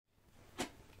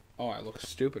Oh, I look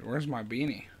stupid. Where's my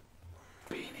beanie?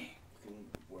 Beanie.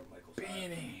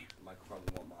 Beanie. Michael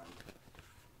probably won't mind.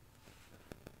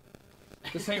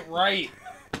 This ain't right.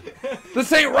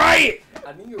 This ain't right!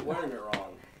 I think you're wearing it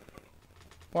wrong.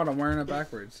 What, I'm wearing it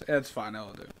backwards? Yeah, it's fine,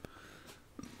 that'll do.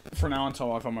 For now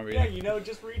until I find my beanie. Yeah, you know,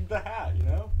 just read the hat, you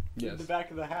know? Yes. Read the back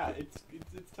of the hat. It's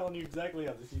telling you exactly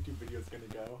how this YouTube video is gonna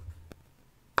go.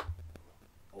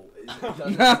 Oh, it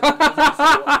doesn't say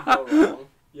what could go wrong.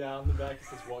 Yeah, on the back it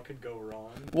says what could go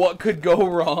wrong. What could go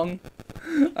wrong?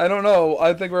 I don't know.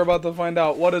 I think we're about to find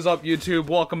out. What is up, YouTube?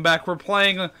 Welcome back. We're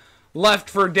playing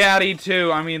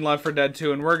Left4Dead2. I mean Left 4 Dead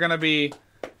 2, and we're gonna be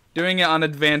doing it on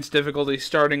advanced difficulty,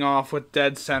 starting off with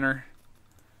Dead Center.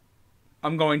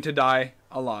 I'm going to die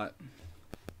a lot.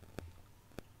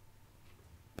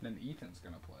 Then Ethan's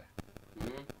gonna play.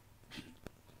 Mm-hmm.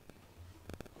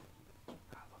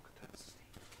 Ah, look at that steak.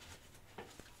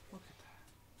 Look at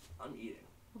that. I'm eating.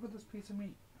 Look at this piece of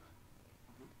meat.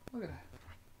 Look at that.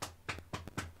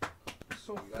 It's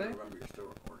so You gotta thick. remember you're still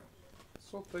recording.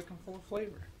 So thick and full of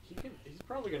flavor. He's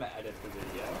probably gonna edit the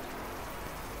video.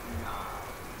 Nah.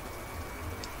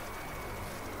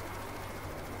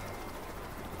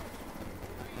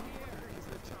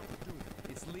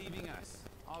 It's leaving us.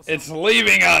 It's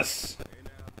leaving us!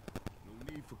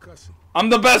 No need for cussing. I'm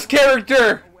the best character!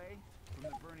 Away from the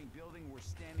burning building we're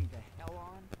standing the hell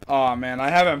on. Oh man, I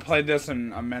haven't played this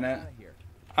in a minute. Out of here.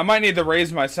 I might need to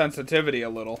raise my sensitivity a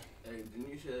little. Hey,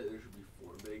 didn't you say that there should be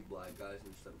 4 big black guys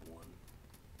instead of 1?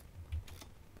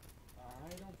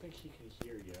 I don't think he can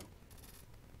hear you.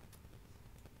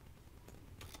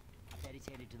 Headed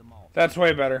to the mall. That's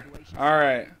way better.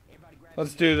 Alright,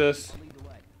 let's do this. I'll lead the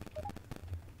way.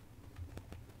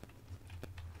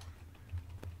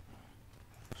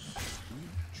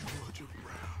 Georgia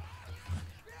Brown.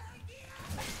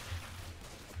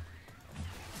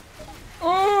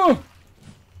 Oh!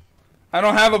 I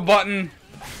don't have a button.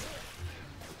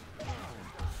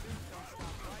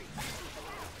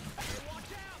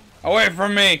 Away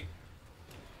from me.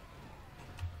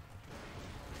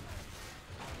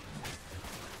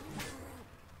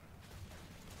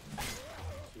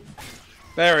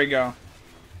 There we go.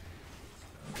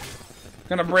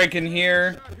 Gonna break in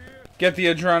here. Get the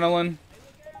adrenaline.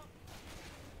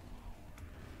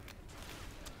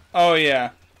 Oh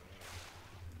yeah.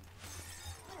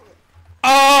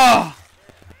 Oh!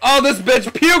 Oh, this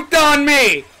bitch puked on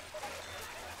me!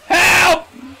 Help!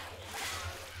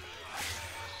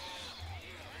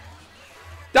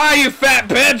 Die, you fat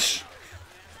bitch!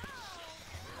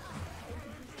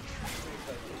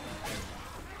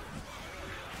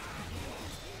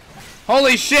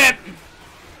 Holy shit!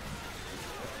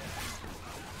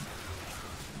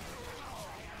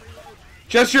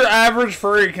 Just your average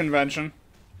furry convention.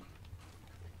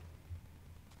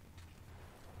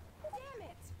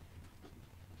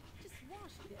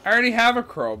 I already have a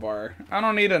crowbar. I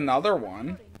don't need another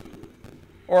one.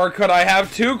 Or could I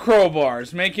have 2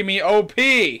 crowbars, making me OP?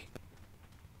 I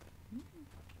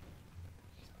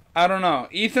don't know.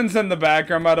 Ethan's in the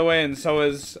background, by the way, and so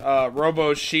is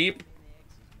Robo Sheep.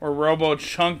 Or Robo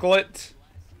Chunklet.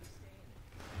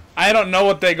 I don't know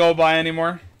what they go by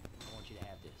anymore. I want you to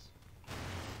have this.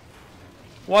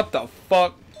 What the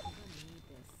fuck?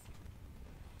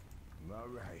 All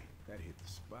right, that hit the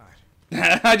spot.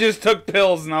 I just took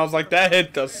pills and I was like, that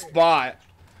hit the spot.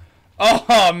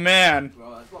 Oh, man.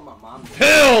 Bro, that's what my mom did.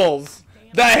 Pills!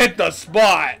 That hit the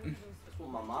spot. That's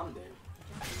what my mom did.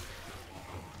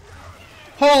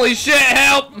 Holy shit,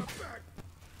 help!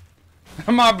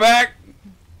 Am I back?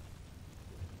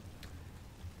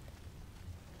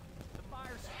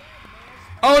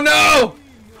 Oh no!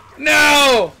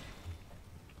 No!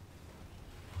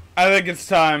 I think it's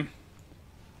time.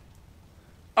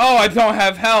 Oh, I don't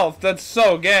have health. That's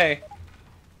so gay.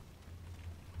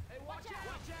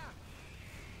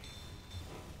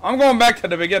 I'm going back to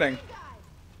the beginning.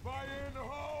 Fire in the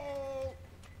hole!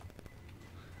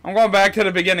 I'm going back to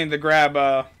the beginning to grab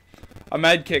a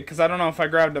med kit, because I don't know if I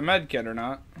grabbed a med kit or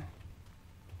not.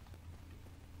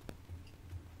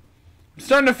 I'm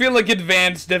starting to feel like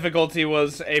advanced difficulty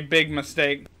was a big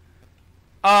mistake.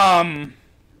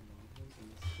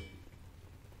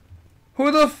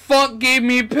 Who the fuck gave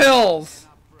me pills?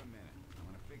 Stop for a minute. I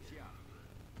want to fix you up.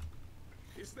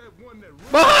 It's that one that runs.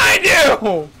 Behind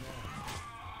you!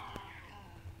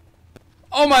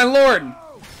 Oh my lord!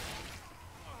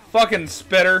 Fucking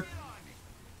spitter.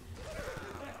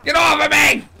 Get off of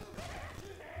me!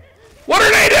 What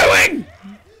are they doing?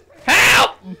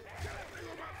 Help!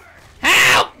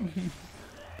 Help!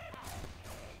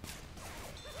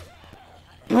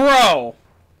 Bro!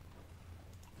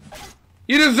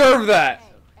 You deserve that.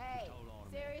 Hey,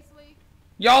 seriously?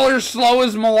 Y'all are slow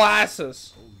as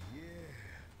molasses.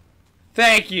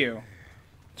 Thank you.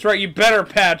 That's right, you better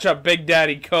patch up Big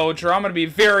Daddy Coach or I'm gonna be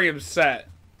very upset.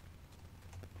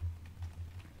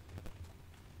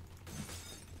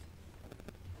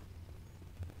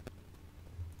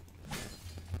 Did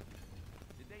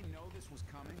they know this was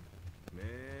coming?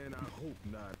 Man, I hope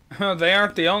not. They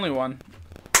aren't the only one.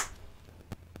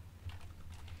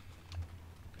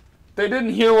 They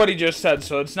didn't hear what he just said,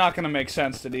 so it's not gonna make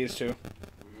sense to these two.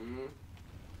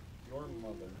 Your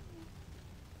mother.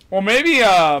 Well,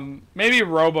 maybe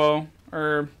Robo,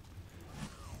 or...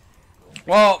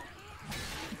 Well,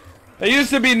 they used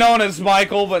to be known as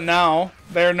Michael, but now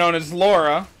they're known as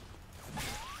Laura.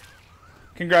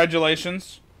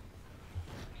 Congratulations.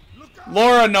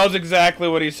 Laura knows exactly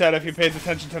what he said if he pays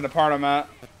attention to the part I'm at.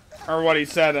 Or what he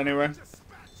said, anyway.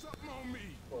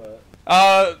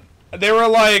 What? They were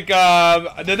like,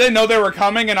 did they know they were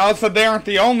coming? And I said they aren't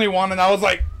the only one, and I was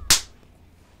like...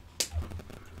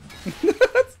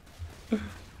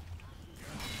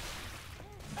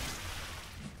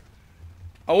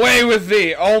 Away with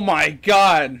thee! Oh my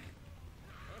god!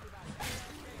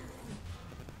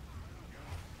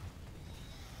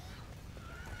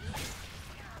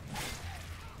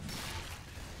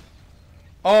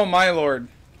 Oh my lord.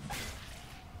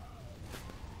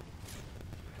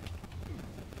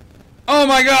 Oh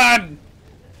my god!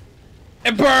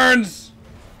 It burns!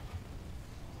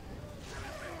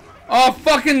 Oh,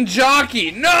 fucking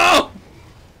jockey! No!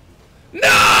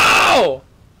 No!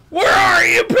 Where are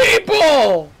you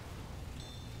people?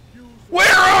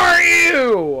 Where are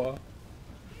you?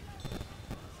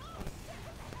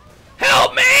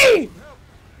 Help me!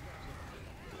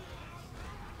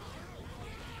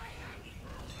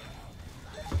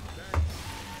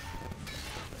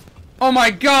 Oh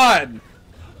my god!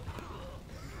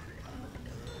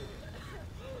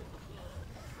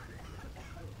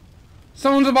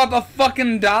 Someone's about to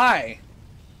fucking die.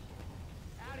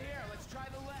 Out here, let's try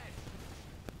the ledge.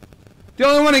 The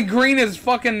only one in green is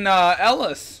fucking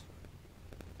Ellis.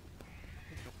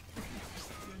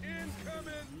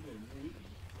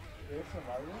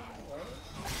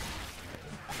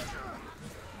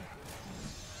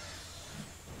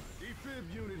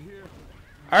 Defib unit here.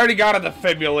 I already got a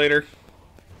defibrillator.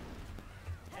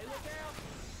 Hey, look out!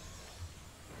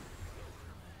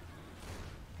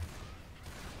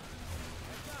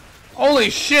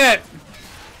 Holy shit!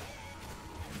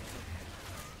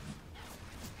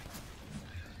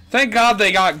 Thank God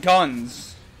they got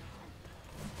guns.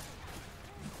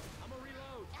 I'm gonna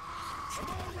reload.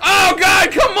 Oh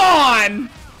God, come on!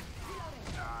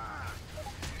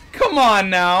 Come on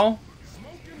now.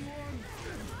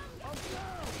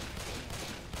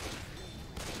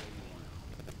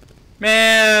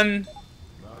 Man.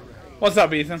 What's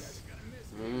up, Ethan?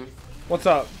 What's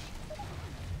up?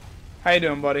 How you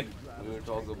doing, buddy? We were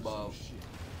talking about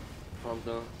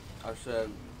something. I said,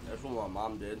 that's what my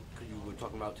mom did, because you were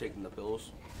talking about taking the pills.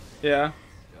 Yeah.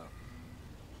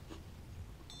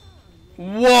 Yeah.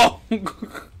 Whoa! She's about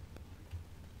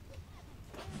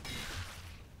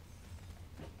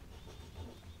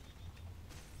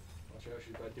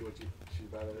to do what she's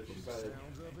about to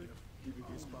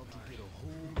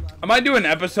I might do an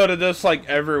episode of this like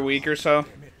every week or so.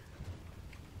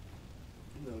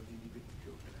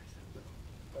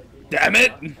 Damn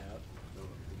it!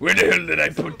 Where the hell did I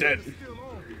put that? It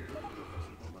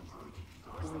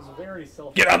was very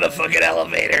self. Get on the fucking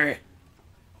elevator!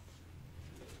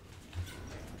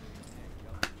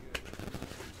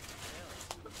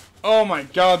 Oh my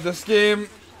god, this game.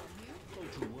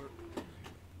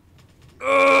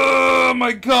 Oh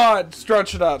my god!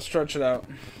 Stretch it out, stretch it out.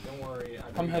 Don't worry.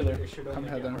 Come hither. It should Come only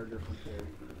hither. get harder from here.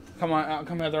 Come on,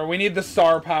 come hither. We need the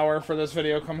star power for this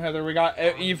video. Come hither. We got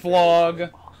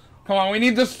E-Vlog. Come on, we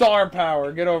need the star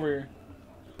power. Get over here.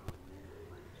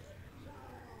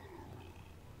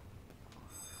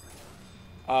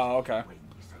 Oh, okay.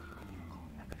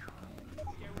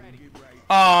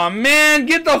 Aw, man,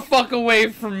 get the fuck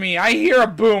away from me. I hear a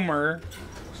boomer.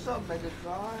 What's up,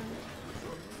 Megatron?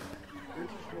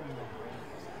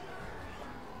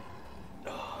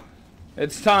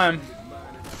 It's time.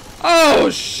 Oh,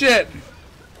 shit.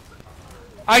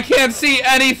 I can't see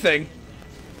anything.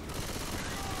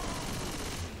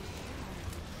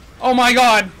 Oh my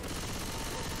god.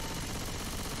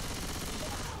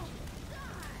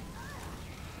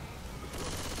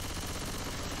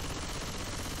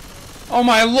 Oh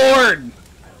my lord.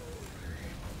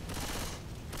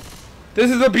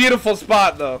 This is a beautiful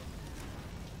spot though.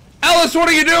 Alice, what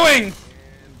are you doing?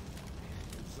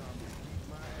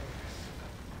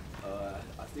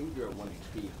 I think you're at 1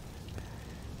 HP.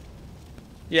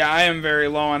 Yeah, I am very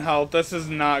low on health. This is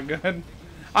not good.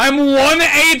 I'm 1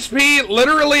 HP,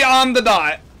 literally on the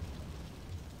dot.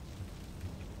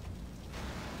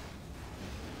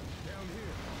 Down here.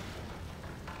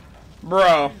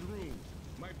 Bro. These rooms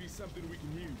might be something we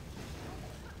can use.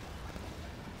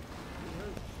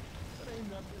 That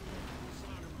ain't nothing.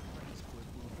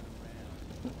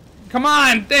 Come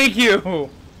on, thank you.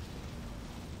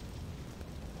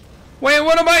 Wait,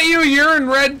 what about you? You're in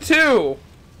red too.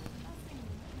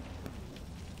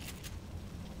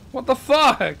 What the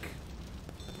fuck?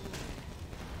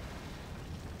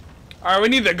 Alright, we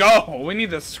need to go. We need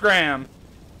to scram.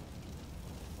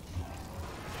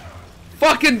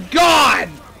 Fucking God!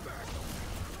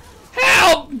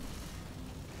 Help!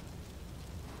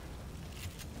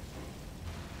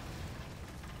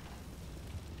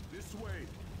 This way.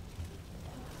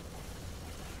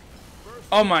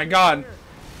 Oh my God.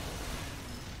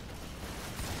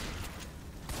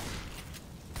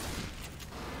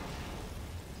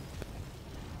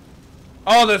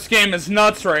 Oh, this game is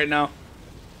nuts right now.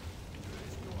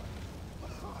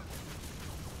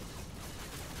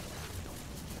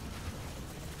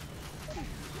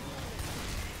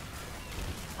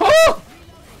 Oh!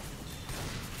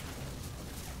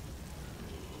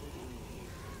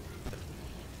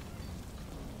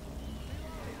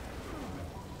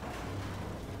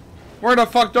 Where the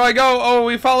fuck do I go? Oh,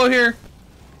 we follow here.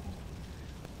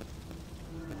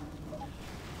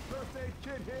 First aid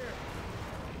kit here.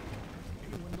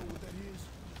 Anyone know what that is?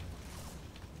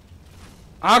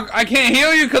 I can't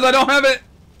heal you because I don't have it.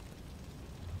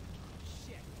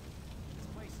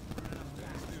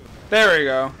 There we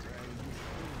go.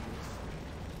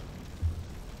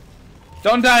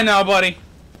 Don't die now, buddy.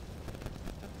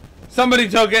 Somebody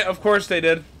took it. Of course they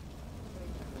did.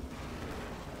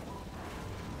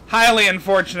 Highly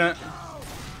unfortunate.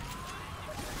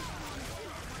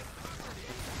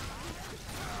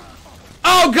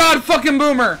 Oh God, fucking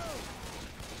boomer.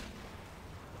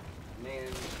 Man,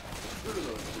 screw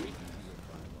those two.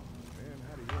 Man,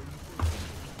 how the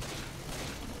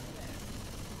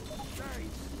hell you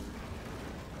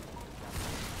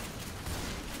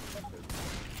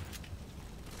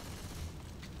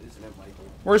Isn't it Michael?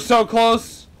 We're so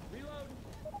close.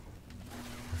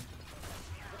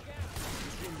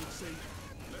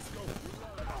 Let's go.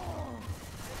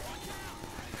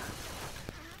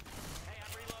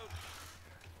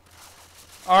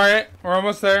 Alright, we're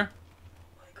almost there.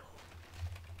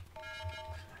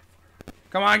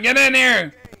 Come on, get in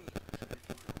here!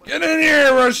 Get in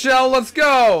here, Rochelle, let's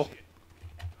go!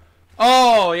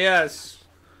 Oh, yes.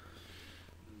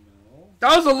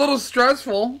 That was a little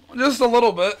stressful. Just a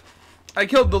little bit. I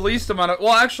killed the least amount of...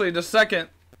 Well, actually, the second.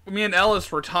 Me and Ellis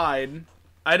were tied.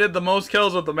 I did the most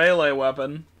kills with the melee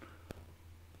weapon.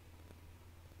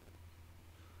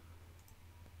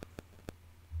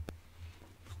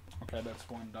 Okay, that's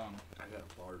one done. I got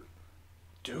a fart.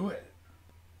 Do it.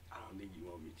 I don't think you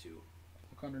want me to.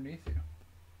 Look underneath you.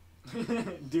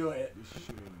 Do it. This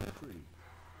shit ain't pretty.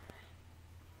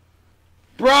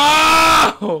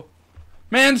 Bro!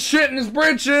 Man's shitting his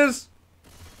britches!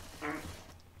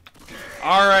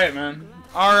 Alright, man.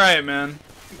 Alright, man.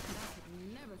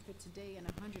 Never fit today in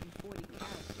 140 characters.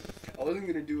 I wasn't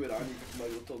gonna do it on you because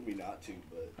Michael told me not to,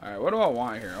 but... Alright, what do I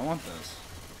want here? I want this.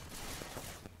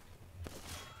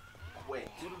 Wait.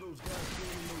 What are those guys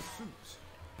doing in those suits?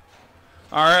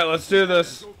 Alright, let's do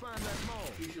this. Go find that mall.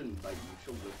 She shouldn't bite you.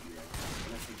 She'll whip you.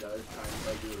 And if she does, try and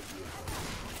bite you with you.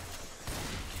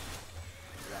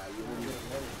 Yeah, you won't get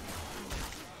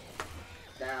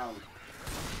down.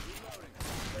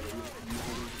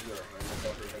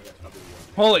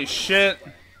 Holy shit.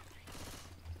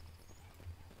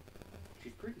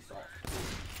 She's pretty soft.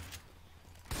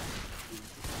 She's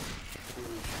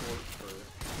really short fur.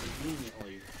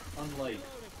 Conveniently, unlike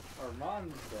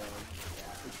Armand's dog,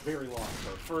 it's very long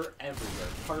fur. Fur everywhere.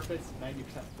 Carpets, 90%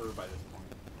 fur by this point.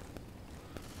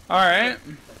 Alright.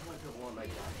 That's why I don't want my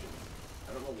dog.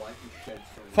 I don't know why he sheds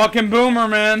so much. Fucking boomer,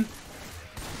 man.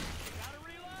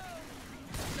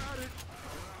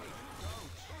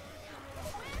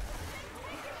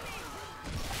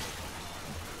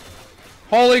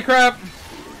 Holy crap.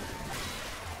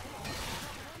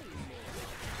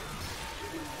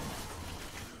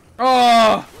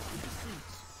 Oh.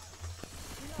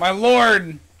 My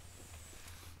lord.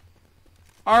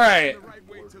 Alright. The right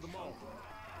way to the mall.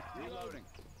 Reloading.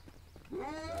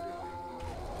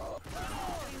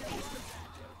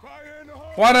 Fire in the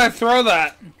hole. Why'd I throw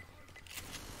that?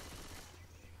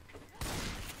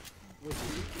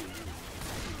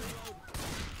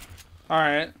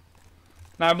 Alright.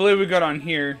 Now I believe we got on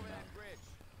here.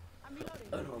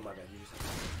 Oh, no, my bad. You just have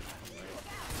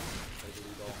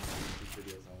to...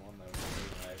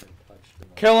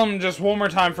 Kill him just one more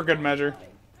time for good measure.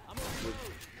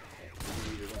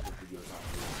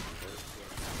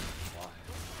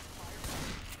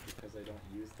 Because I don't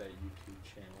use that YouTube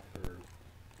channel for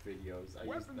videos. I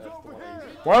use that's the one I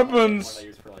use. Weapons! The one I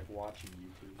use for like watching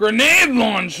YouTube. Grenade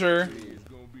launcher!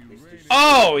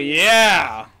 Oh,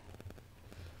 yeah!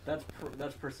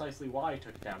 That's precisely why I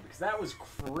took it down, because that was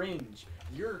cringe.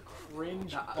 You're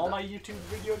cringe. All my YouTube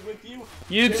videos with you.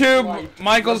 YouTube, like,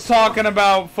 Michael's talking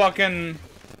about fucking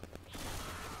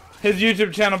his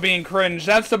YouTube channel being cringe.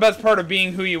 That's the best part of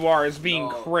being who you are, is being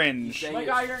cringe. My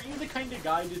guy, aren't you the kind of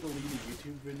guy to delete a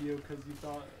YouTube video because you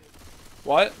thought?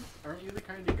 What? Aren't you the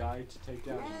kind of guy to take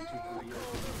down a YouTube video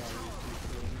because you thought it was too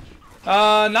cringe?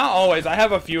 Not always. I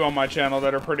have a few on my channel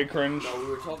that are pretty cringe. No, we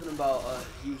were talking about,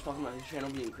 he was talking about his channel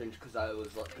being cringe because he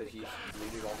deleted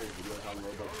all his videos on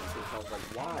Roblox. So I was like,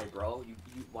 why, bro?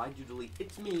 Why'd you delete?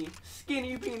 It's me,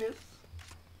 Skinny Penis.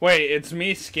 Wait, it's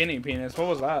me, Skinny Penis. What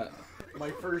was that? My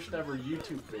first ever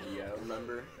YouTube video,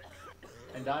 Remember?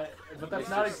 but that's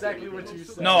not exactly what you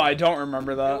said. No, I don't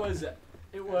remember that.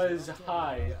 It was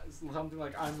hi, something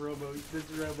like this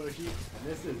is Robo Sheep, and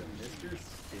this is Mr.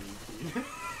 Skinny Penis.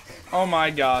 Oh my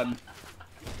god.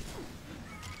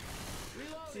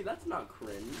 See, that's not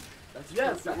cringe. That's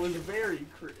Yes, perfection. it was very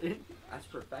cringe. That's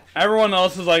perfection. Everyone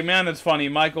else is like, man, it's funny.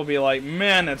 Michael be like,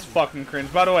 man, it's fucking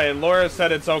cringe. By the way, Laura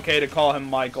said it's okay to call him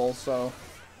Michael, so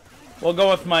we'll go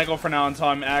with Michael for now until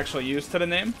I'm actually used to the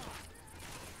name.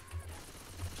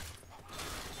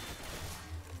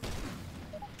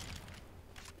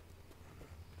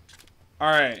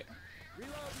 Alright.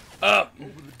 Up. I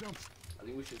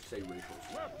think we should say racial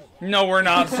slurs. No, we're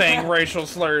not saying racial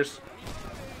slurs.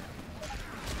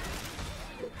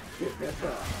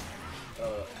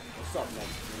 What's up, man?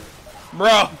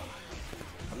 Bro.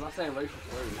 I'm not saying racial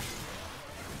slurs.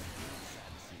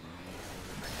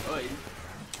 Oi.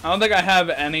 I don't think I have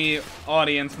any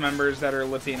audience members that are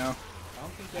Latino. I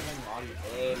don't think you have any audio.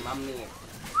 Hey, mommy.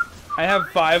 I have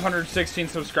 516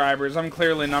 subscribers. I'm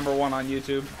clearly #1 on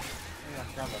YouTube. I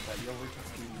forgot about that. You overtook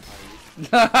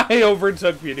PewDiePie. I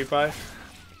overtook PewDiePie.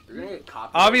 You're gonna get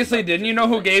copyrighted. Obviously, didn't you know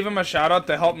who gave him a shout out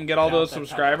to help him get all those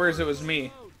subscribers? It was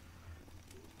me.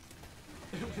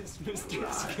 It was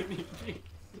Mr. Skinny Penis.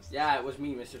 Yeah, it was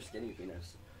me, Mr. Skinny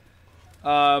Penis.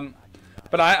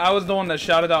 But I was the one that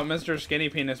shouted out Mr. Skinny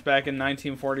Penis back in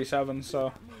 1947,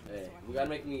 so. Hey, we gotta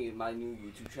make me my new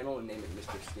YouTube channel and name it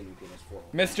Mr. Skinny Penis 4.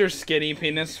 Mr. Skinny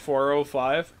Penis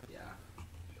 405. Yeah.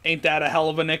 Ain't that a hell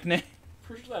of a nickname?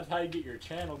 Pretty sure that's how you get your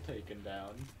channel taken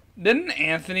down. Didn't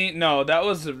Anthony? No,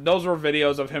 those were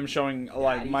videos of him showing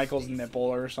like Daddy Michael's Stacy. nipple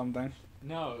or something.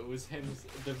 No, it was him.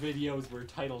 The videos were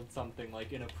titled something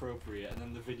like inappropriate, and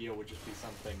then the video would just be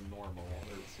something normal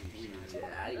or weird.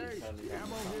 Daddy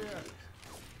Ammo here.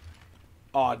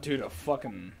 Aw, dude, a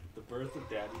fucking. The birth of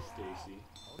Daddy Stacy.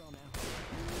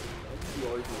 You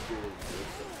always make your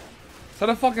Is that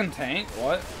a fucking tank?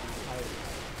 What? I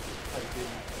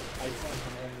sent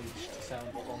him only to sound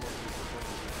almost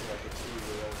as like a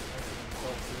 2-year-old.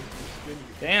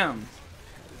 Damn.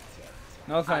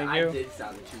 No, thank I you. did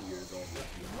sound 2 years old with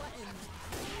you.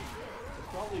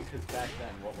 Probably because back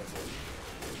then, what was it?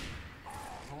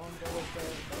 How long ago was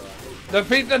that?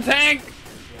 Defeat the tank!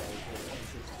 Yeah, it was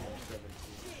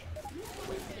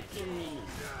like 16 or 17.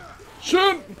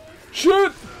 Shoot!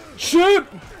 Shoot! Shoot!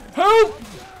 Help!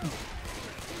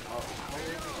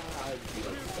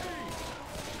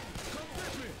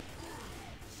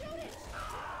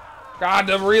 God,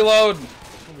 to reload!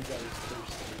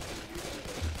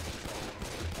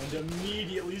 And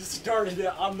immediately started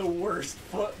it on the worst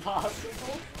foot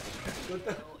possible.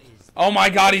 Oh my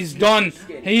god, he's done!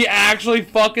 He actually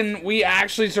we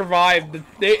actually survived.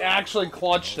 They actually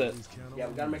clutched it. Yeah,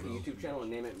 we gotta make a YouTube channel and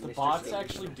name it The Mr. bot's Skinny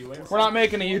actually doing something. We're not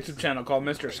making a YouTube channel called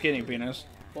Mr. Skinny Penis.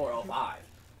 405.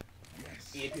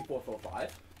 EAP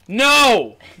 445.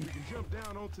 No! You can jump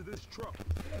down onto this truck.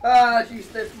 Ah, she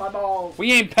sniffed my balls.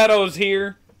 We ain't pedos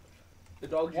here. The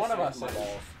dog just One of sniffed us my is.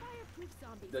 balls.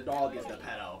 The dog is the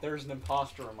pedo. There's an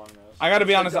imposter among us. I gotta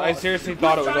be honest, I seriously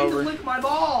thought it was He's trying over. to lick my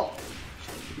balls.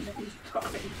 He's trying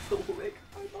to lick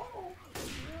my balls.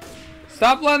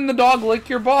 Stop letting the dog lick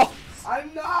your balls.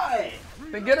 I'm not.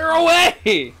 Then get her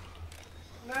away!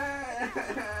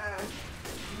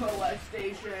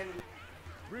 Molestation.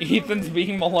 Ethan's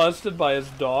being molested by his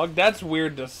dog? That's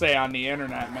weird to say on the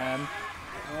internet, man.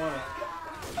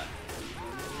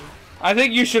 I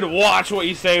think you should watch what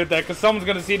you say with that, because someone's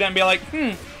gonna see that and be like,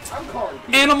 I'm calling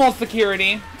people. animal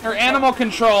security, or animal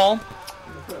control.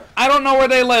 I don't know where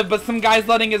they live, but some guy's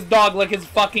letting his dog lick his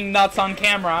fucking nuts on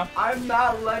camera. I'm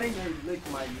not letting her lick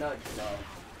my nuts, though.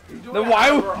 You're doing Then it why out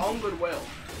of would- her own goodwill.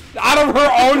 Out of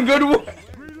her own goodwill.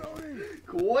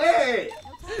 Quit!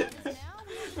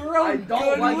 I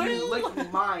don't like you Goodwill.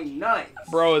 licking my nuts.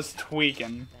 Bro is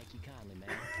tweaking.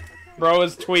 Bro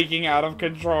is tweaking out of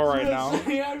control right now.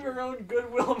 You have your own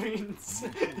goodwill means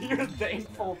you're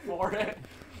thankful for it.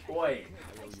 Wait.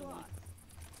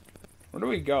 Where do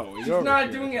we go? We She's go over not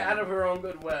here. doing it out of her own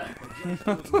goodwill.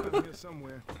 Here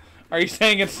somewhere. Are you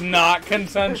saying it's not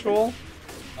consensual?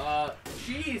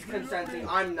 She's consenting,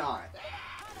 I'm not.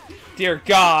 Dear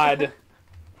God.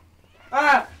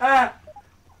 Ah!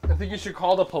 I think you should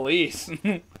call the police.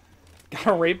 Got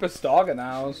a rapist dog in the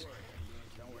house.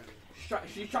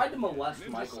 She tried to molest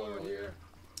Michael earlier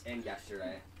and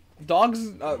yesterday. Dogs,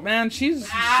 man, she's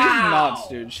nuts,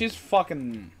 dude. She's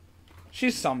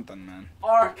something, man.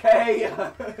 RK!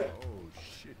 Oh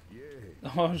shit,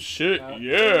 yeah. Oh shit,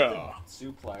 yeah.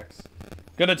 Suplex.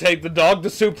 Gonna take the dog to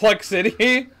Suplex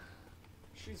City.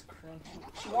 She's crunching.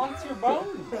 She wants your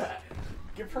bones.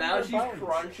 Give her Now your she's bones.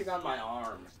 crunching on my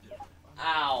arm.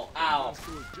 Ow, ow.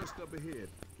 So it's just up ahead.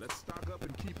 Let's stock up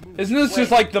and keep moving. Isn't this just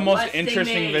Wait, like the most molesting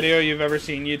interesting me. video you've ever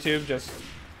seen YouTube? Just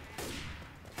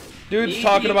dudes Me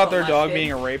talking being about their dog molested?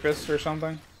 being a rapist or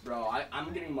something. Bro,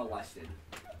 I'm getting molested.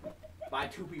 By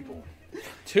 2 people.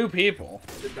 2 people.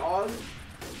 The dog.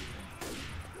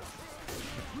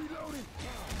 Reloading.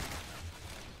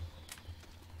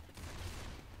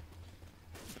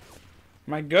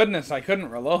 My goodness, I couldn't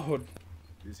reload.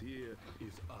 This here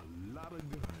is a lot of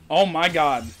guns. Oh my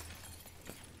God.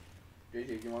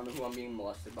 JJ, do you want to know who I'm being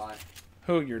molested by?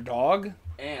 Who, your dog?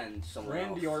 And someone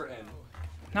Randy else. Orton.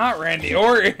 Not Randy Oh,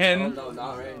 Orton. no,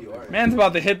 not Randy Orton. Man's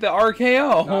about to hit the Not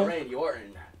RKO. Randy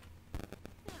Orton.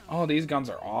 Oh, these guns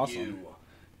are awesome. You.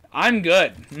 I'm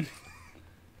good.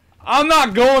 I'm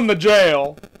not going to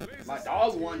jail. My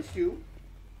dog wants to.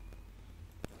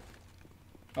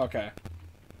 Okay.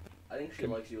 I think she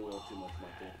likes you a little too much,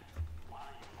 Michael.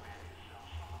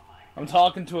 I'm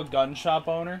talking to a gun shop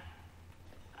owner.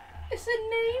 It's a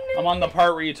name. I'm on the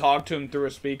part where you talk to him through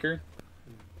a speaker.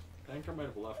 I think I might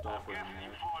have left off right now.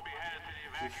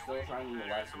 She's still trying to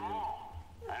molest me.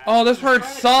 Oh, this part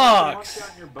sucks. She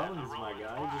wants your bones, my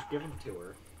guy. Just give them to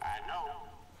her.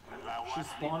 She's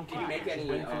spawn Did you make any, She's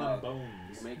waiting for them Did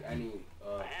bones. you make any,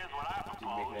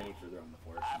 further on the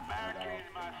forest?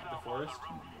 The forest?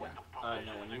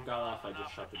 No, when you got off, I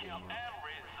just shut the game off.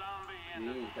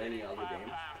 You didn't play any other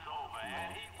games?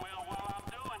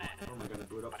 Oh, we're gonna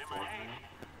boot up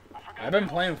Fortnite. I've been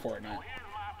playing Fortnite.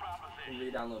 You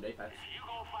re-download Apex.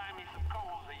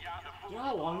 Do you know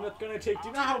how long that's gonna take? Do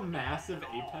you know how massive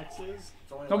Apex is?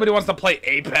 It's only Nobody like, wants to play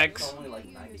It's Apex. only like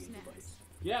 90 gigabytes.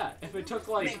 Yeah, if it took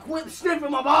Hey, like... quit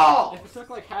sniffing my balls! If it took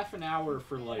like half an hour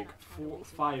for like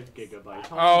 5 gigabytes.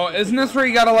 Oh, isn't this where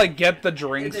you gotta like get the It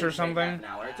drinks didn't or take half something? an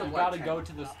hour. It took You like gotta 10. go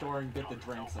to the store and get the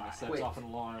drinks, and it sets Wait. off an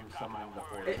alarm summoning the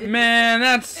forest. It- Man,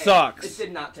 that Hey, sucks. It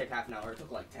did not take half an hour. It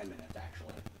took like 10 minutes,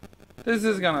 actually. This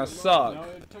is gonna No, suck.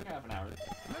 it took half an hour.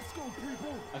 Let's go,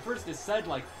 people. At first it said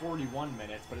like 41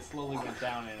 minutes, but it slowly went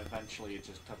down, and eventually it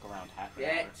just took around half an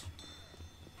hour. Get.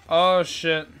 Oh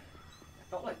shit. It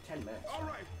felt like 10 minutes. All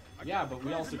right. Yeah, but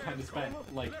we also kind of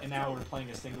spent like an hour playing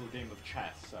a single game of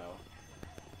chess, so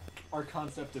our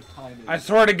concept of time is... I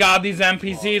swear to God, these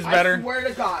NPCs I better. swear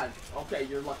to God. Okay,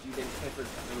 you're lucky you didn't sniff her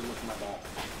and look at my ball.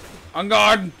 On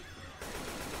guard.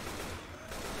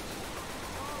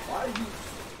 Why are you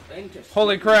saying to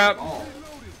Holy sniff my crap. ball?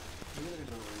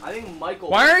 I think Michael.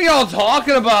 Why are y'all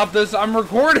talking about this? I'm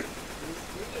recording.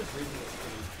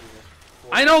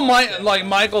 I know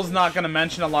Michael's not gonna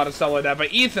mention a lot of stuff like that,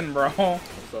 but Ethan, bro.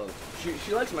 So,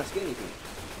 she likes my skinny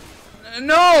feet.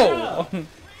 No. You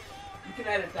can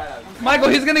edit that out. Michael,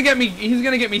 he's gonna get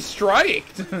me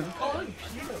striked.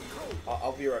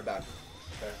 I'll be right back.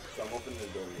 Okay, so I'm opening the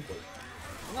door real quick.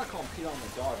 I'm not calling Pete on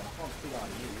the dog, I'm calling Pete on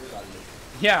you. You're about to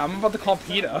Yeah, I'm about to call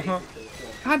PETA.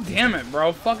 God damn it,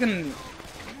 bro. Fucking...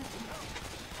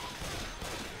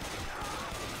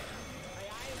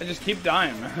 I just keep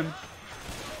dying, man.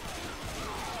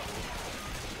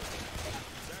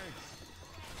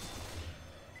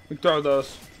 We throw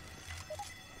those.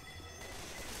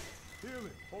 Heal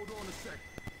it. Hold on a second.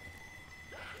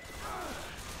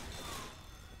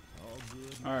 All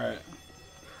good. Alright.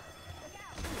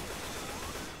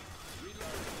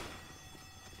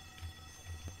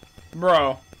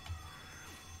 Bro.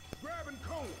 Grabbing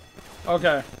cone.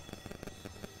 Okay.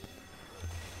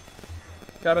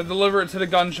 Gotta deliver it to the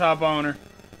gun shop owner.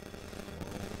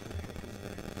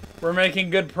 We're making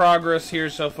good progress here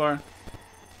so far.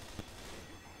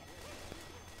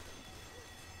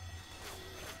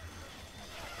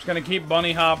 Just gonna keep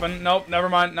bunny hopping. Nope, never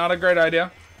mind. Not a great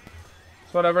idea.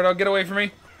 It's whatever. Don't get away from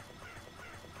me.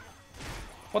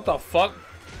 What the fuck?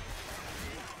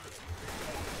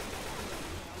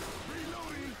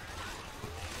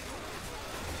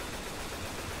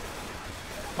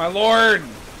 My lord!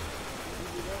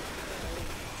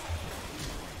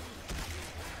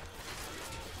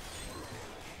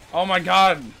 Oh my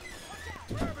god.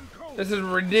 This is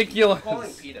ridiculous. I'm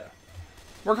calling PETA.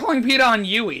 We're calling PETA on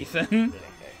you, Ethan. Okay, here you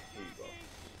go.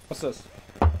 What's this?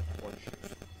 Orange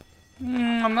juice.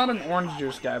 I'm not an orange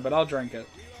juice guy, but I'll drink it.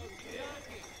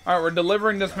 Alright, we're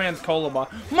delivering this man's cola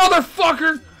bottle.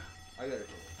 Motherfucker! I got it.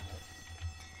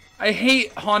 I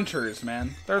hate hunters,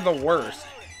 man. They're the worst.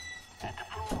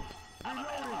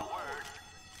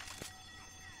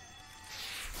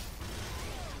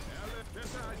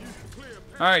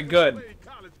 Alright, good.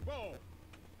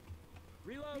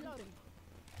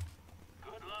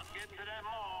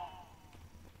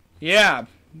 Yeah,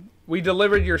 we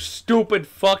delivered your stupid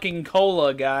fucking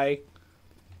cola, guy.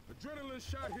 Adrenaline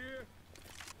shot here.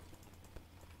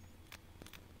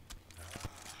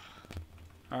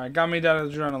 Alright, got me that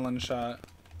adrenaline shot.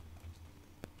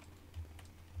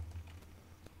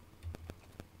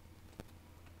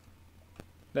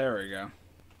 There we go.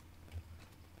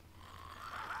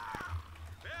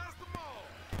 There's the ball.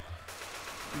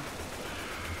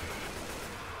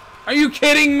 Are you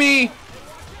kidding me?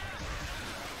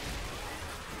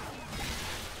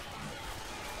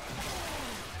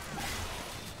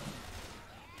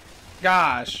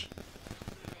 Gosh.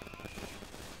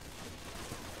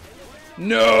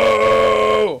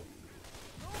 No!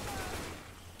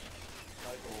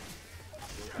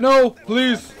 No,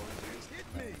 please.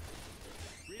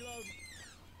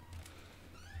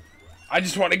 I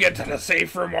just want to get to the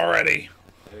safe room already.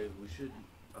 Hey, we should.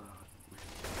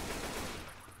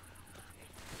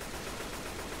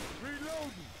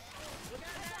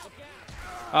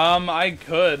 I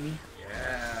could.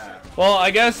 Well,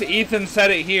 I guess Ethan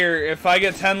said it here. If I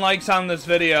get 10 likes on this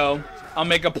video, I'll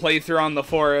make a playthrough on the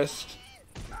forest.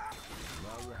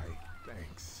 Alright,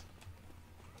 thanks.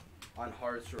 On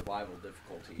hard survival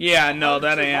difficulty. Yeah, no,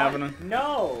 that ain't happening.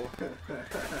 No! I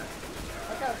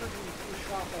got freaking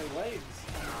shot my legs.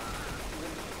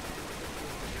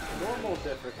 Normal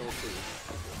difficulty.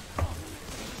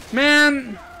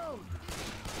 Man!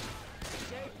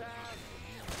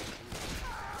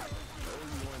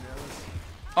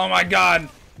 Oh my god!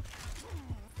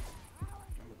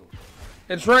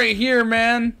 It's right here,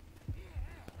 man!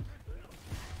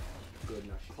 Good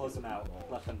enough. Close him out.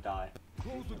 Let them die.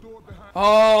 Close the door behind.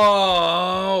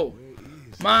 Oh!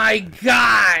 My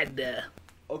god!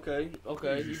 Okay,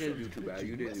 you didn't do too bad.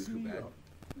 You didn't do too bad.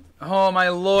 Oh my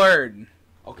lord!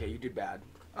 Okay, you did bad.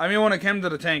 I mean, when it came to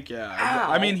the tank, yeah.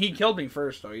 Ow. I mean, he killed me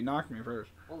first, though. He knocked me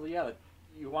first. Well, yeah,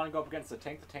 you want to go up against the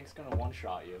tank's gonna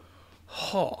one-shot you.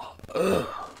 Oh, ugh.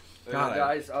 God,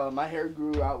 Guys, my hair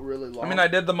grew out really long. I mean, I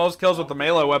did the most kills with the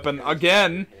melee weapon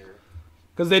again,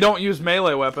 because they don't use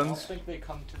melee I don't weapons. think they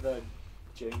come to the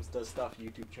James Does Stuff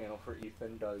YouTube channel for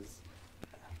Ethan Does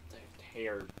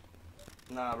hair.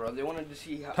 Nah, bro, they wanted to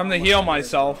see how. Time how to much heal my hair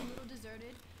myself. A little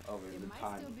deserted. grew over There the might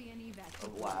time still be an evac.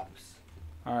 of lapse.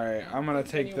 Alright, I'm gonna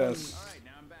take this.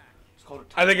 It's called a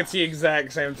time I think it's lapse. the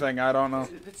exact same thing. I don't know.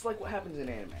 It's like what happens in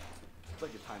anime. It's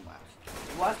like a time lapse.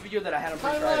 The last video that I had, I'm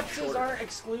pretty Time sure I had lapses shorter. aren't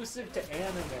exclusive to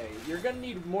anime. You're gonna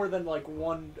need more than like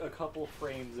a couple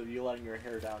frames of you letting your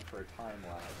hair down for a time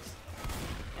lapse.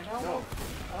 And I don't know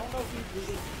if you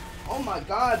really. Oh my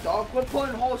god, dog! Quit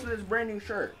pulling holes in this brand new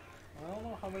shirt. I don't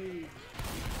know how many viewers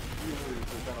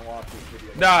are gonna watch this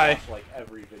video. Die. Watch, like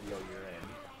every video you're in.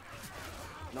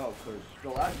 No, because the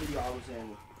last video I was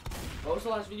in. What was the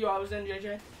last video I was in,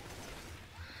 JJ?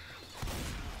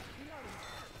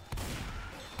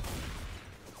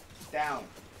 Down.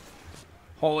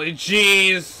 Holy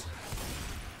jeez.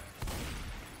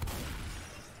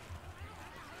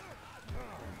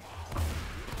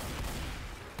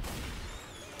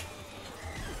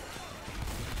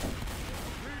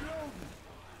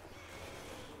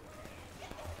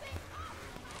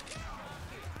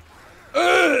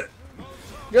 Ugh!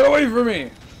 Get away from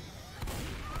me.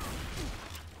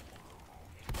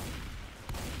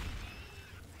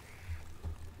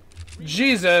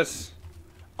 Jesus.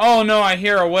 Oh no, I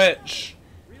hear a witch.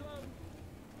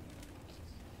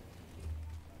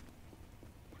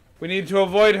 We need to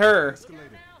avoid her. Escalator.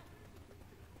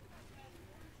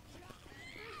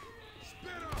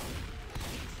 Spitter!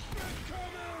 Spit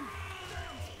coming!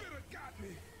 Damn, Spitter got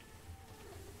me!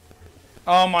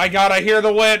 Oh my god, I hear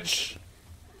the witch.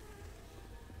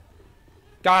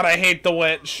 God, I hate the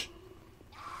witch.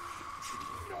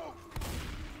 No!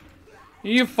 Are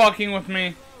you fucking with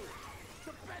me?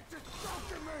 The bitch is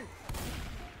stalking me!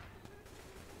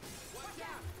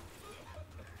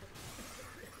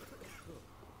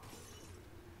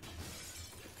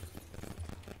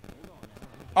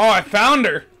 Oh, I found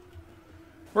her.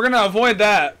 We're gonna avoid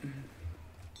that.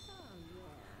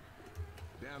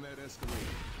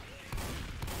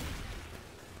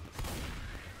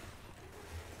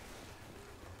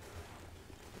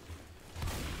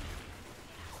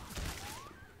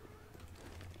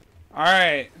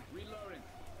 Alright.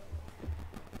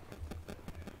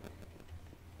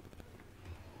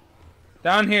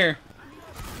 Down here.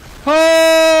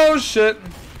 Oh, shit.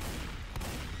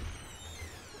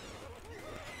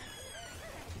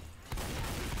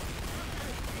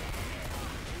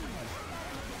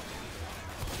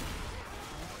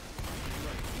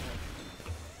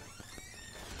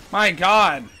 My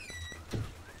God.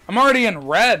 I'm already in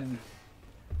red.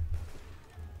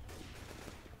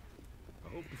 I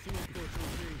hope the food court's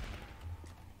okay.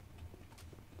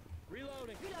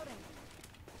 Reloading.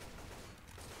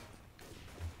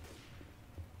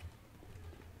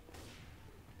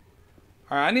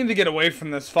 Alright, I need to get away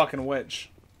from this fucking witch.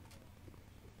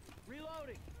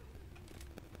 Reloading.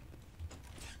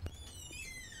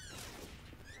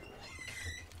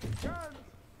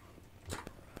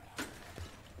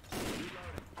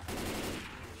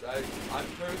 I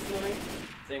personally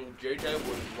think JJ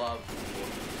would love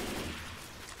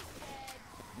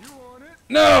You on it?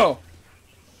 No!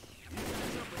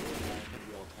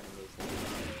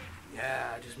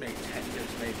 Yeah, just make 10,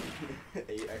 just make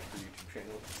 8 extra YouTube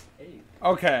channels. 8.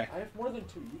 Okay. I have more than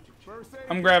 2 YouTube channels. First aid.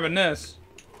 I'm grabbing this.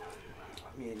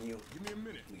 Me and you. Give me a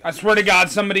minute. I swear to God,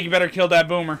 somebody better kill that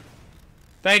boomer.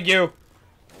 Thank you. All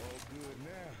good now.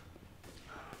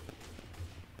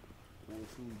 Poor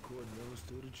food court never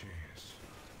stood a chance.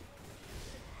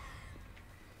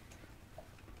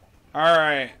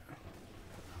 Alright.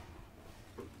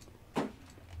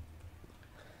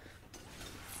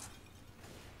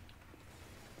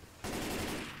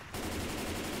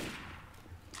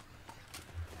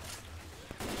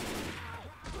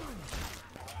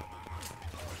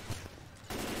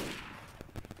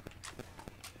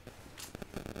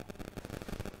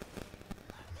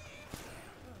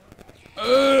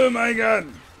 Oh my God.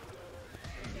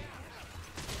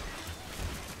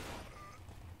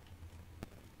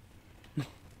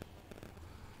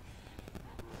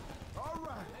 All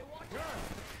right.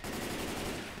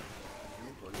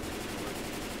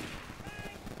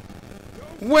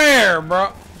 Where, bro?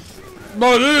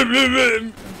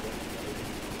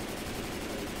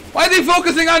 Why are they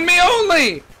focusing on me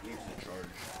only? Use the charge.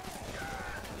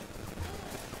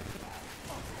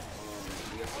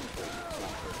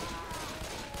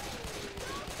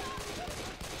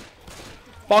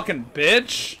 Fucking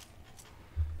bitch.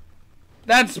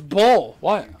 That's bull.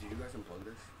 What? Did you guys unplug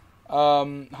this? Huh?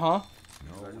 Did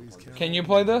you guys unplug this? Can you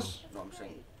play this? No, I'm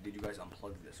saying, did you guys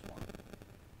unplug this one?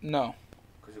 No.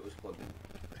 Because it was plugged in.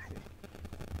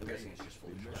 I'm guessing it's just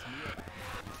fully charged.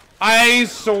 I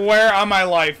swear on my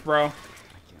life, bro. Oh,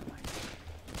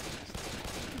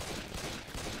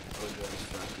 did I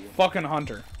distract you? Fucking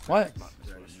Hunter. What?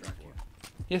 Did I distract you?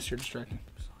 Yes, you're distracting.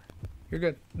 You're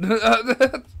good.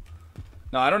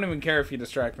 No, I don't even care if you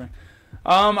distract me.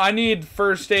 I need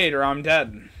first aid or I'm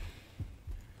dead.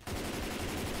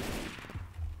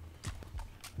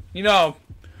 You know,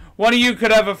 one of you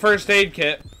could have a first aid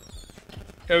kit.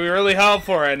 It would be really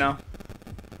helpful right now.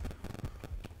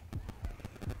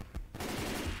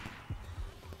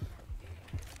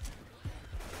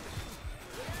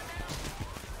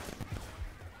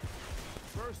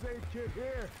 First aid kit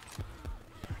here.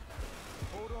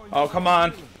 Hold on. Oh, come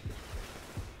on.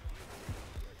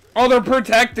 Oh, they're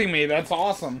protecting me. That's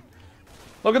awesome.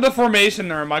 Look at the formation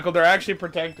there, Michael. They're actually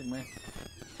protecting me.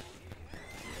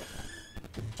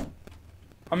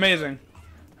 Amazing.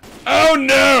 Oh,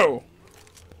 no!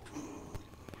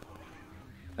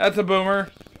 That's a boomer.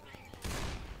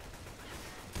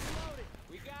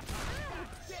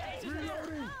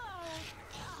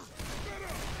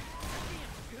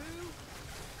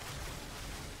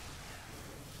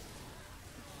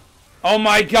 Oh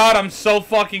my God, I'm so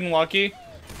fucking lucky.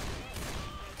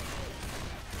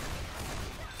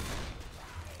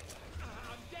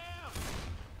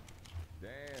 Damn,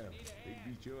 they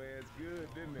beat your ass good,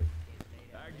 didn't they?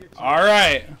 I get you. All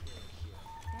right. Thanks,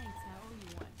 I owe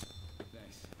you one.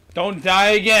 Don't die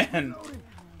again.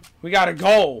 We gotta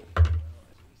go.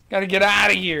 Gotta get out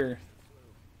of here.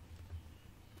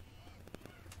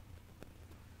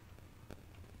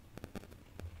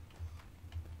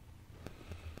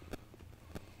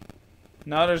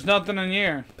 No, there's nothing in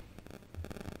here.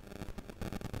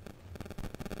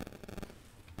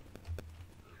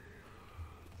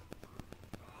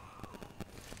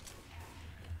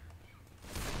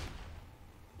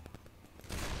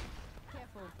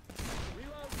 Careful.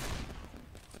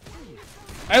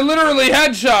 I literally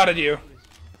headshotted you.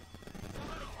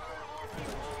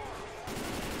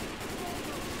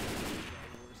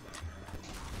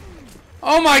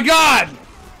 Oh my God!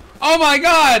 Oh my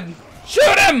God!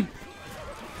 Shoot him!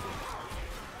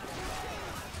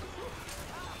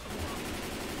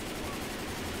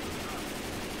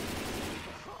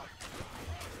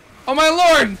 Oh my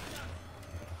lord!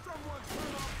 Someone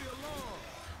turn off the alarm.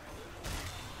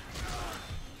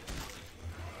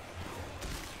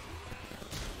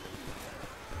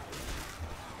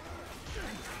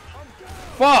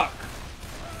 Fuck!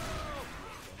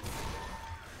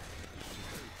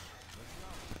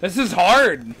 This is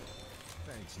hard.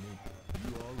 Thanks, Nick.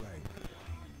 You all right?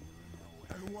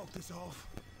 I can walk this off.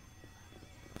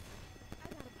 I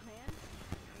got a plan.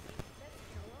 Let's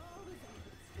kill all the zombies.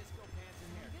 Disco pants in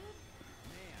here. Good?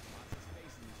 Man, lots of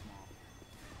space in this mall.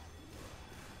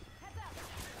 Heads up.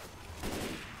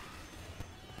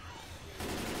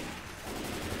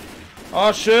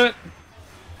 Oh shit.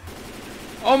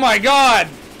 Oh my god.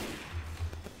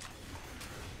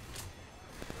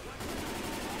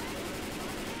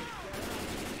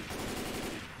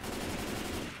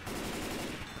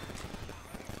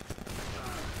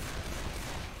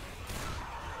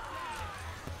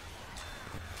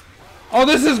 Oh,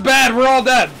 this is bad. We're all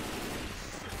dead.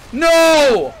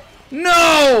 No!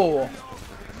 No!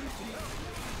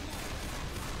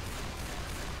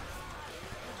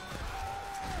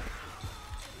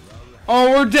 Oh,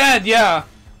 we're dead, yeah.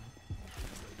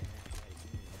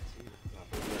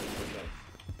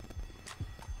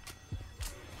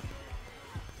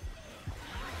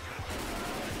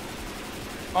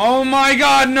 Oh my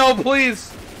god, no,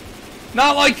 please.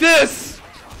 Not like this.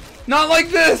 Not like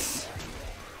this.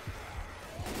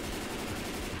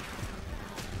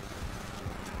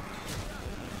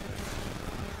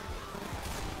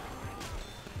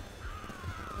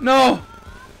 No.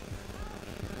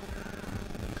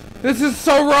 This is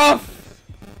so rough.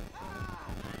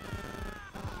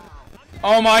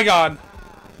 Oh my god.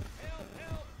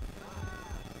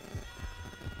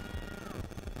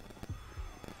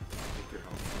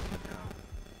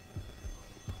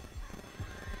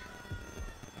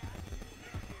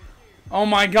 Oh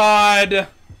my god.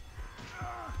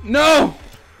 No.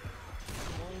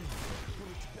 Pull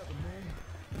it together, man.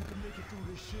 You can make it through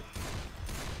this shit.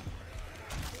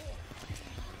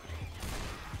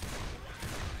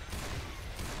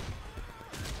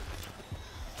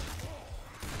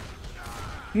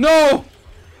 No!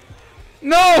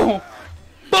 No!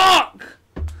 Fuck!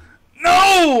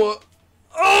 No!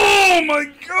 Oh my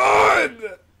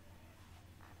god!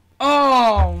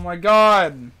 Oh my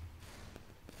god!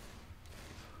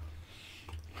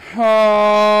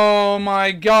 Oh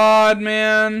my god,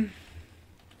 man!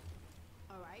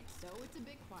 Alright, so it's a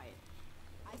bit quiet.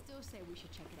 I still say we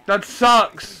should check it out. That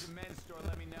sucks! The men's store,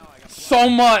 let me know. I got So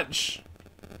much!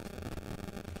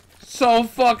 So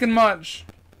fucking much!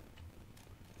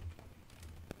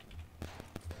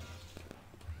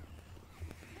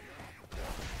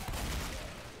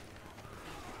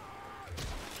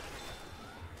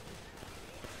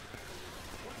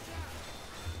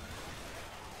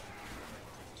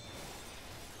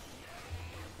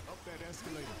 Up that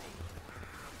escalator.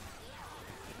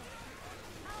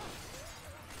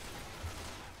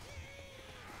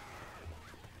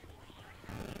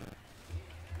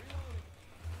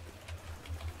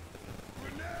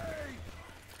 Grenade!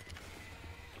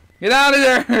 Get out of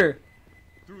there!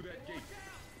 Through that gate.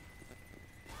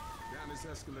 Down this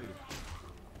escalator.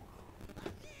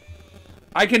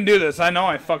 I can do this. I know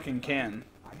I fucking can.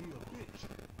 I hear a bitch.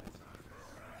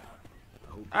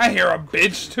 I hear a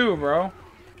bitch too, bro.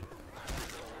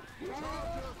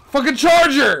 Fucking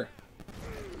charger!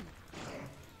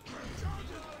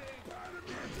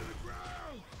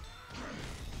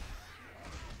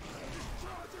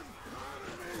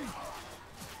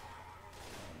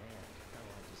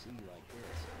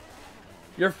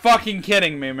 You're fucking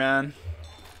kidding me, man.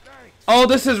 Oh,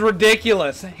 this is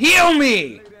ridiculous. Heal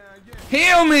me!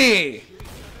 Heal me!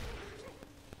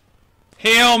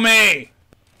 Heal me!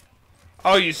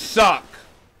 Oh, you suck.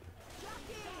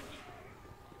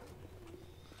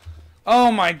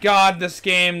 Oh my god, this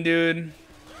game, dude. And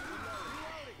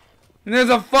there's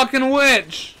a fucking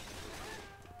witch.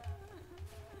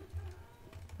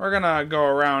 We're gonna go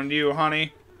around you,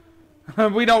 honey.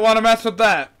 We don't want to mess with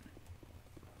that.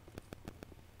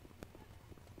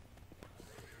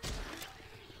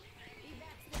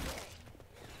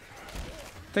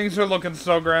 Things are looking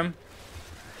so grim.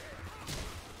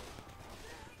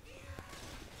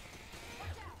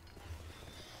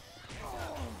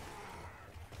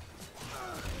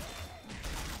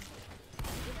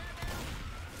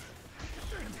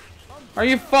 Are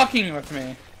you fucking with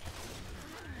me?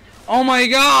 Oh my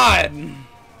god!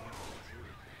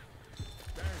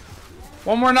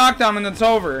 One more knockdown and it's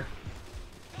over.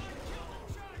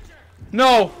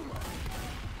 No!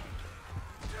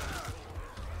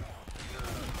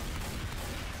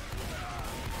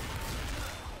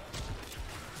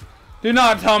 Do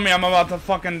not tell me I'm about to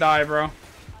fucking die, bro. Are you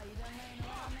done laying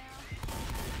around now?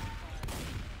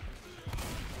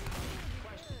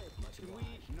 Can we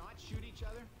not shoot each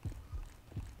other?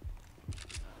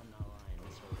 I'm not lying.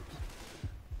 This hurts.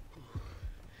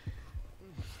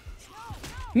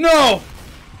 No!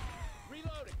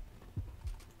 Reloading.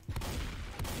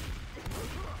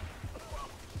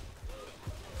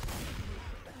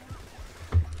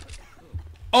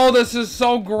 Oh, this is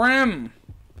so grim.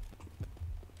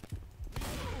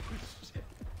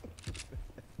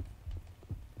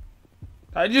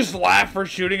 I just laugh for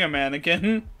shooting a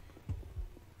mannequin.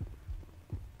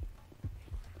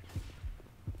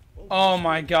 Oh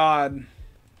my god.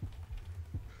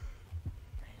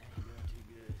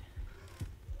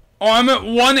 Oh, I'm at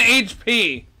 1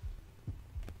 HP.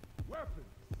 Weapons.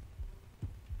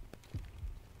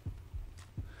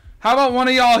 How about one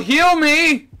of y'all heal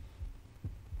me?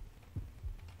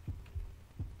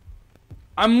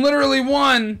 I'm literally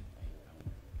 1.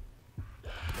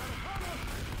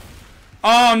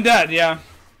 Oh, I'm dead, yeah.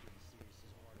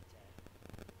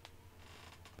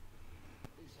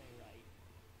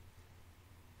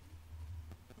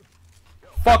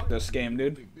 Fuck this game, I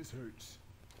dude. think this hurts.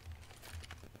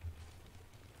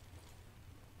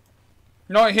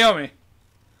 No, heal me.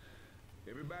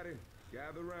 Everybody,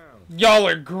 gather round. Y'all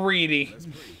are greedy. Let's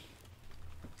pray.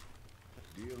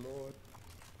 Dear Lord,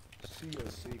 see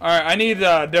us safe Alright, I need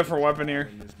a different weapon here.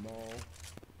 in this mall,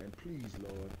 and please,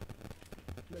 Lord,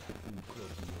 let the food club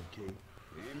be okay.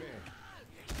 Amen.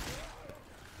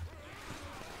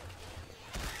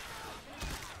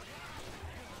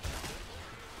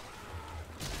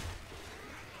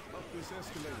 Up this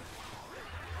escalator.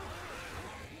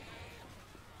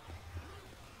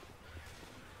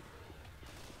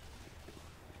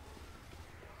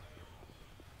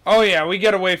 Oh yeah, we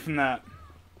get away from that.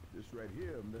 This right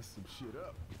here messed some shit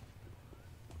up.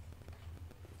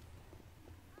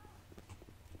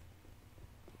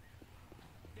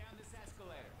 Down this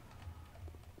escalator.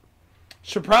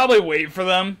 Should probably wait for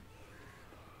them.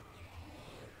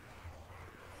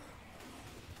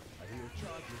 I hear a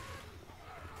charger.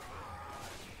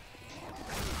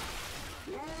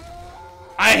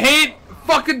 I hate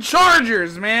fucking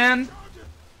chargers, man.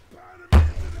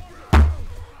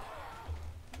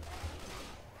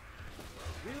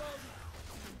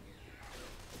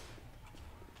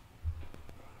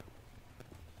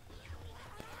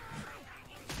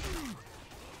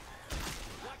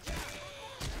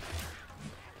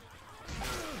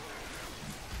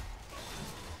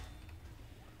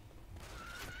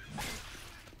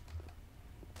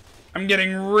 I'm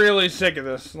getting really sick of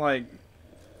this. Like,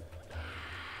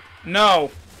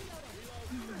 no.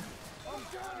 I'm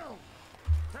down!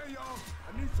 Hey y'all,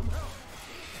 I need some help.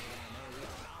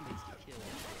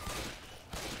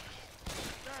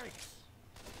 Thanks.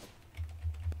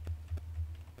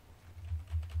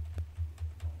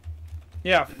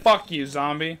 Yeah, fuck you,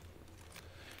 zombie.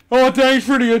 Oh, thanks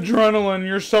for the adrenaline.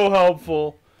 You're so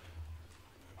helpful.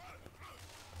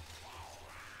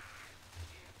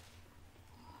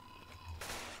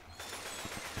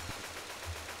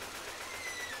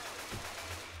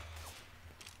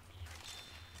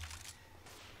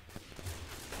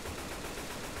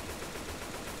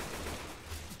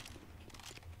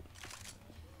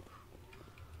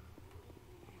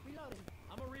 Reloading.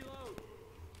 I'm a reload.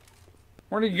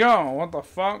 Where'd he go? What the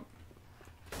fuck?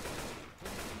 Smoker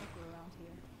around here.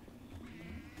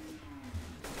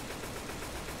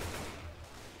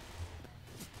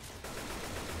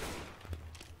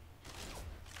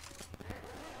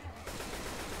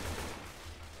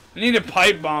 I need a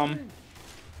pipe bomb.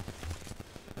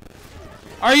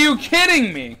 Are you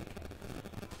kidding me?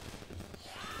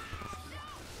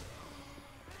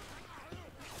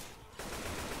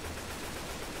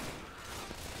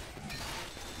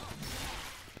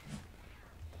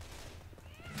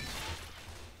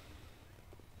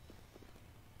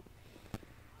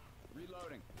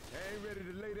 Reloading. I ain't ready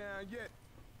to lay down yet.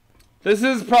 This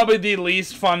is probably the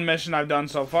least fun mission I've done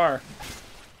so far.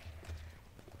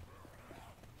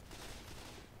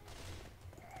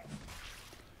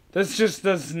 This just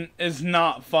is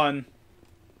not fun.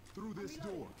 Through this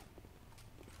door.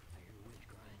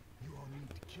 You all need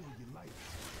to kill your life.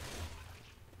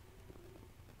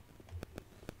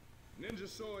 Ninja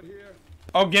sword here.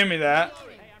 Oh, give me that.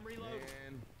 Hey, I'm reloading.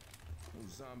 Man,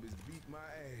 those zombies beat my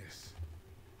ass.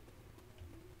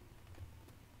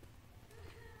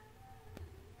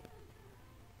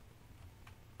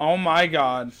 Oh my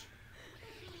god.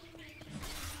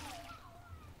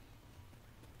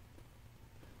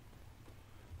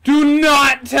 Do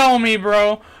not tell me,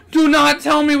 bro. Do not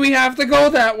tell me we have to go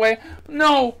that way.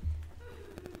 No.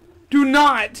 Do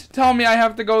not tell me I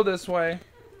have to go this way.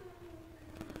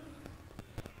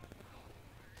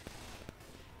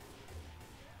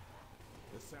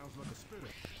 That sounds like a spitter.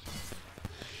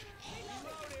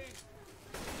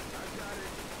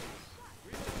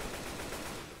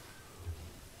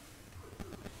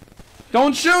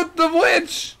 Don't shoot the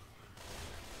witch!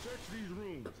 Search these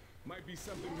rooms. Might be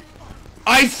something we...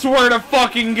 I swear to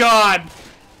fucking God!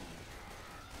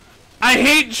 I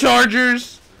hate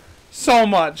chargers so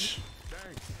much.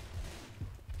 Thanks.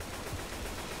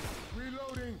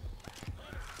 Reloading.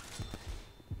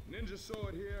 Ninja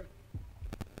sword here.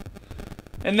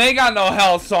 And they got no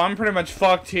health, so I'm pretty much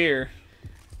fucked here.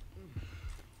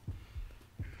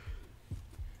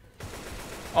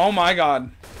 Oh my God.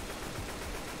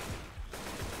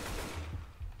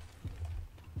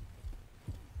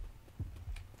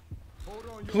 Hold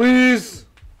on. Please.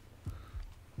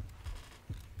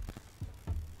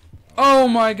 Oh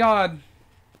my God.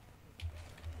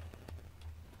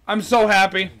 I'm so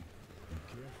happy.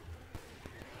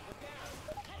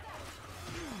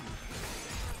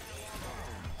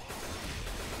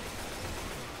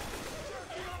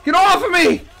 Get off of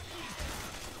me!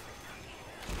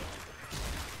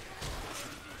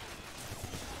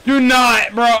 Do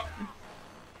not, bro.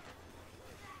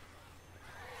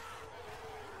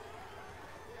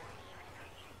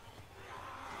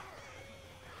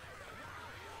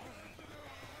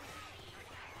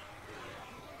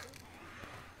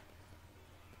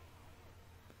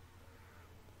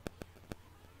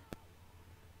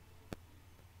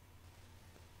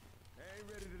 I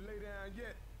ain't ready to lay down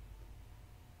yet.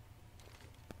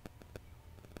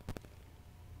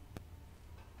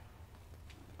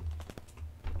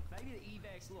 Maybe the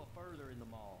evac's a little further in the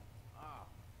mall. Oh,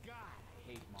 God,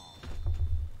 I hate malls.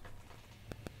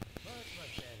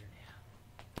 Much better now.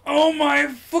 Oh my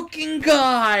fucking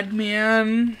God,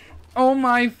 man. Oh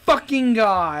my fucking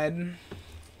God.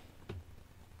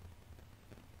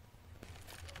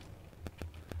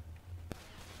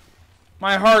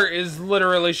 My heart is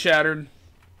literally shattered.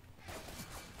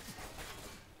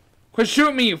 Quit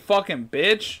shooting me, you fucking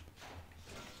bitch.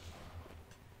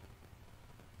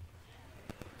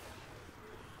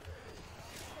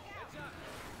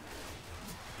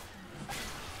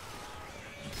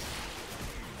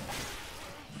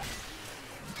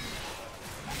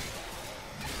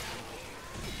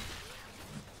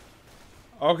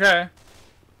 Okay.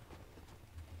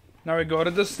 Now we go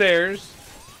to the stairs.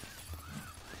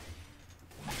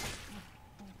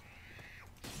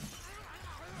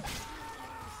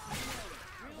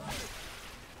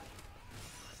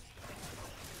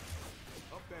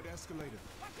 Up that escalator.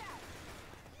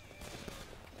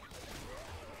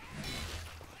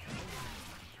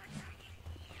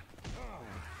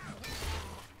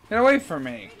 Get away from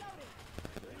me.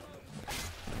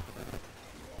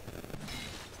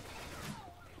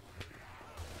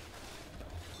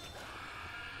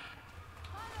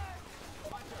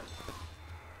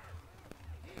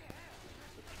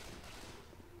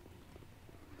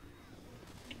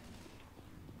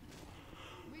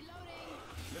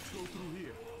 Let's go through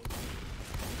here.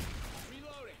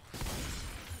 Reloading.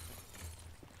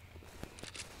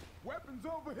 Weapons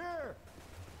over here.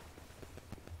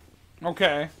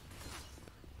 Okay.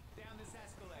 Down this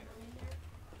escalator.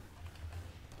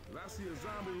 If I see a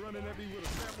zombie running at me with a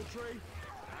sample tray,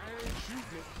 I ain't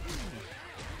shooting it.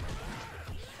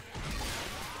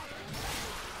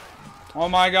 Oh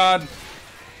my God.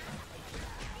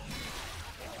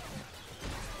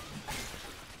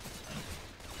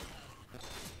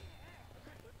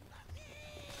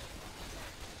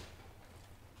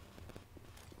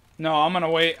 No, I'm gonna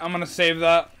wait. I'm gonna save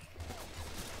that.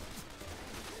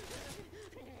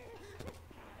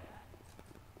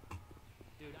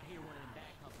 Dude, I hear one of them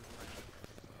back humpers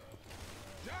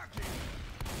around. Jockey.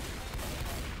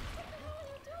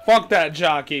 Fuck that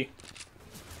jockey.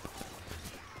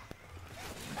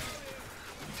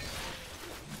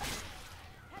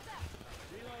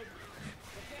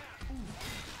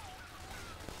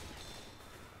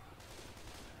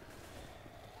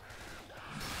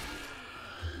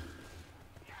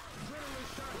 Adrenaline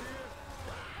shot here.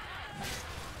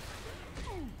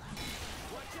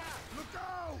 Watch out. Look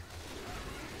out.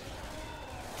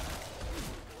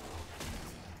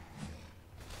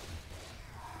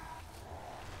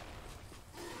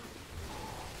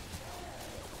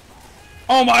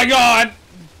 Oh my God.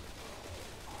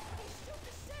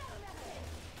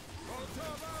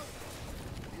 Molotov out.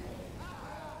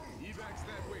 Evac's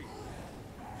that way.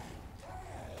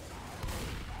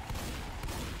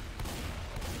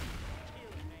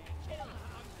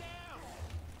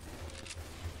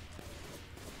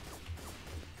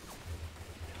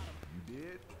 You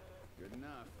did?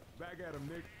 enough. Back at him,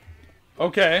 Nick.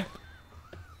 Okay.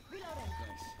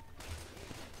 Thanks.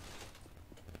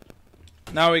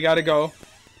 Now we gotta go.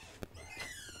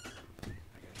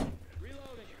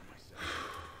 Reloading.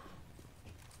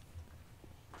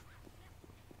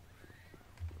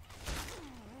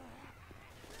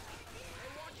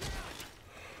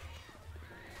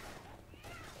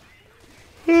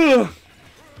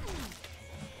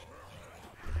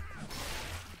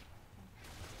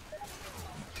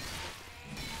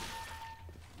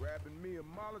 Grabbing me a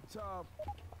Molotov.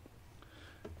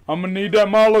 I'm gonna need that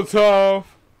Molotov.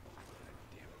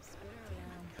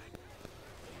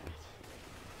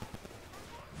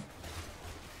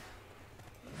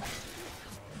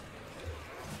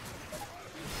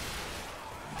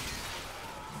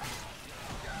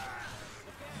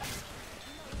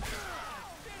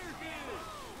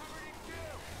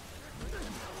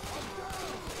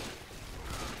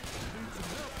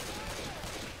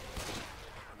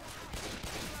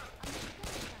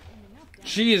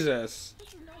 Jesus. This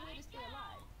is no way to stay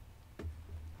alive.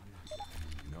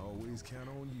 You can always count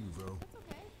on you, bro.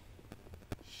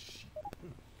 It's okay.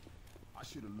 I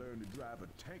should have learned to drive a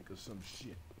tank or some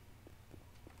shit.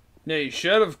 Yeah, you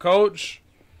should have, coach.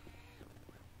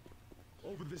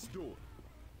 Over this door.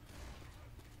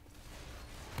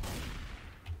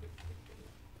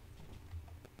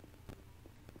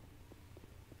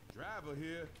 Driver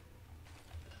here.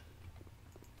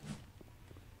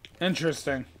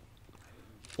 Interesting.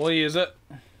 We'll use it.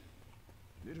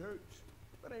 It hurts,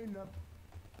 but ain't nothing.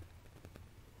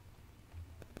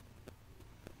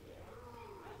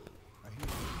 I hear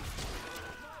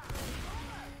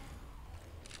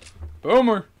you.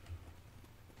 Boomer.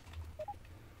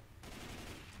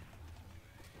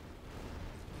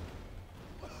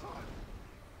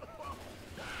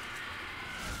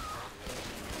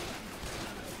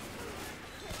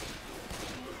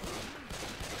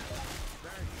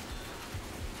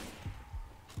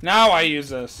 Now I use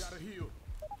this. Gotta heal.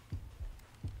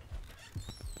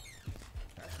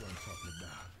 That's what I'm talking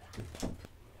about. Don't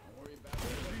worry about it.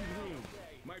 Leave room.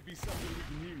 Might be something we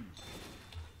can use.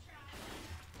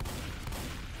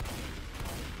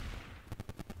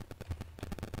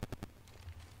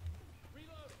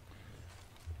 Reloading.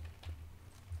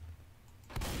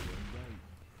 Right.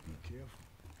 Be careful.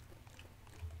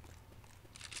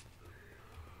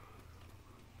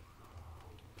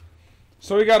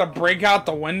 So we gotta break out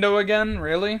the window again?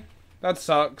 Really? That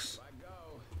sucks. I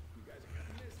go. You guys are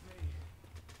gonna miss me.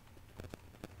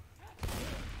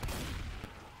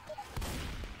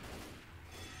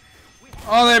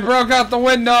 Oh, they broke out the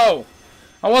window!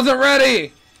 I wasn't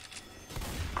ready!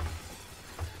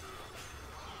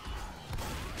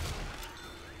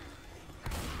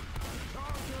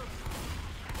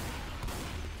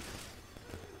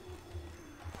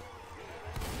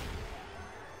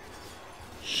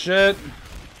 Shit.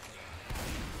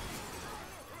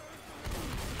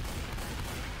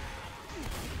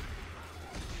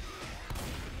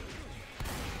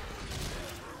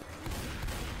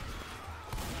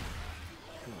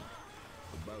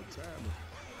 About time.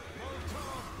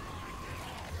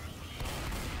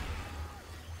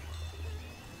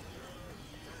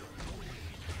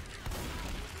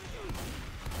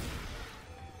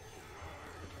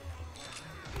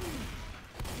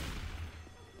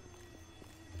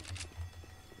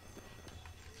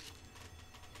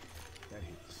 That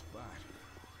hit the spot.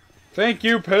 Thank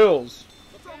you, pills.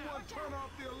 Someone turn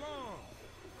off the alarm.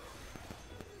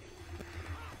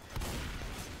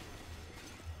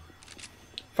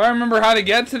 If I remember how to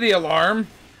get to the alarm.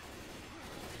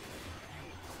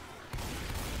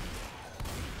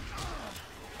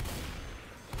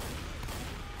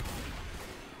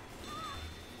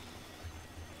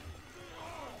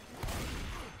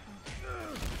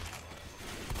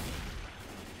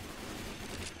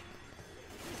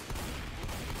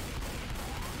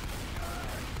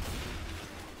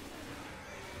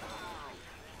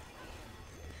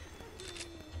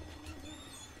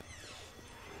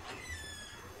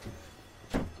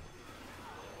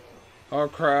 Oh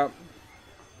crap.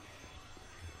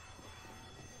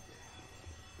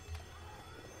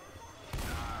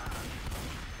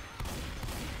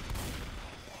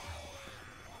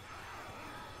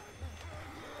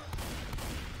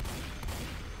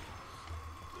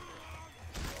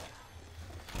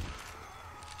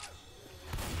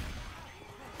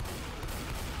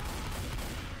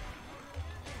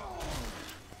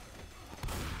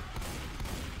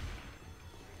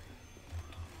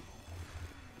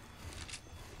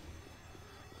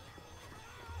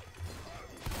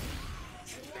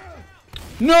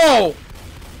 No!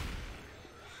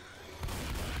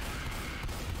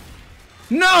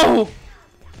 No!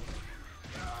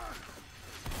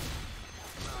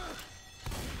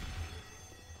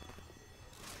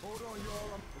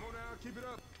 Keep it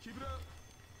up. Keep it up.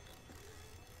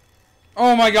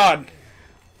 Oh my god.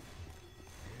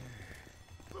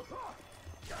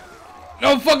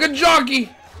 No fucking jockey.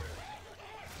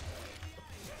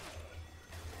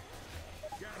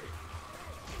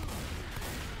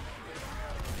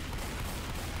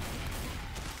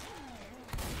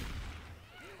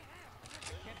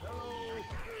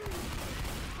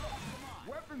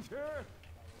 Weapons here.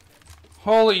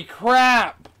 Holy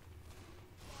crap.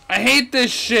 I hate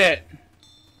this shit.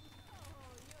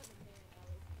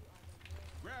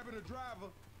 Grabbing a driver.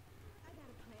 I got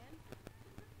a plan.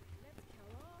 Let's kill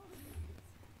all the zombies.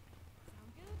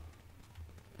 Sound good?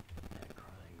 That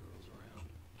crying girl's around.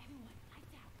 Everyone,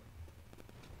 lights out.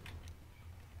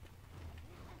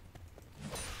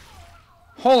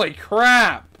 Holy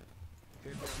crap.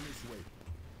 Head down this way.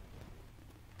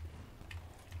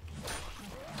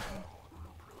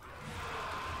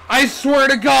 I swear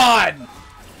to God.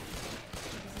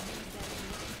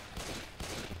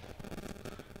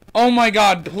 Oh my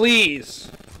god,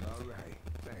 please. All right.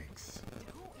 Thanks.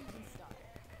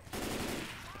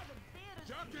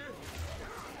 Jockey.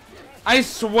 I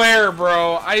swear,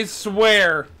 bro. I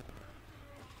swear.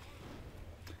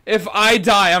 If I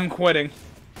die, I'm quitting.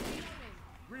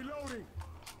 Reloading.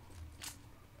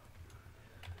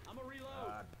 I'm a reload.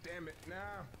 Ah, damn it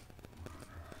now.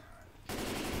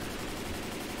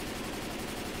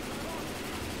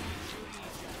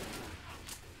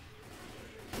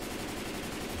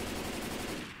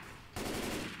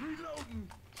 Reloading.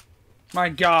 My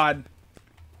god.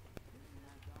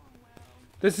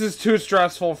 This is too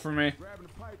stressful for me. Grabbing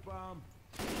a pipe bomb.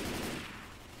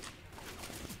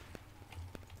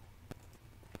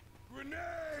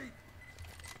 Grenade!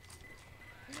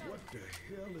 What the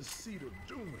hell is Cedar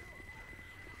doing?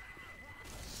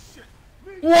 Shit.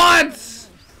 What?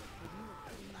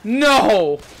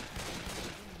 No.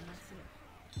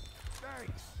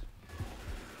 Thanks.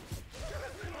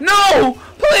 No!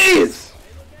 Please!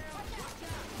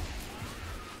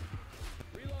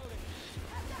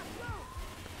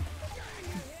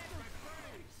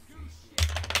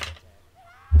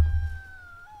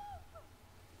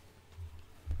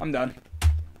 I'm done.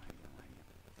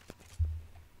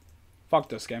 Fuck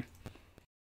this game.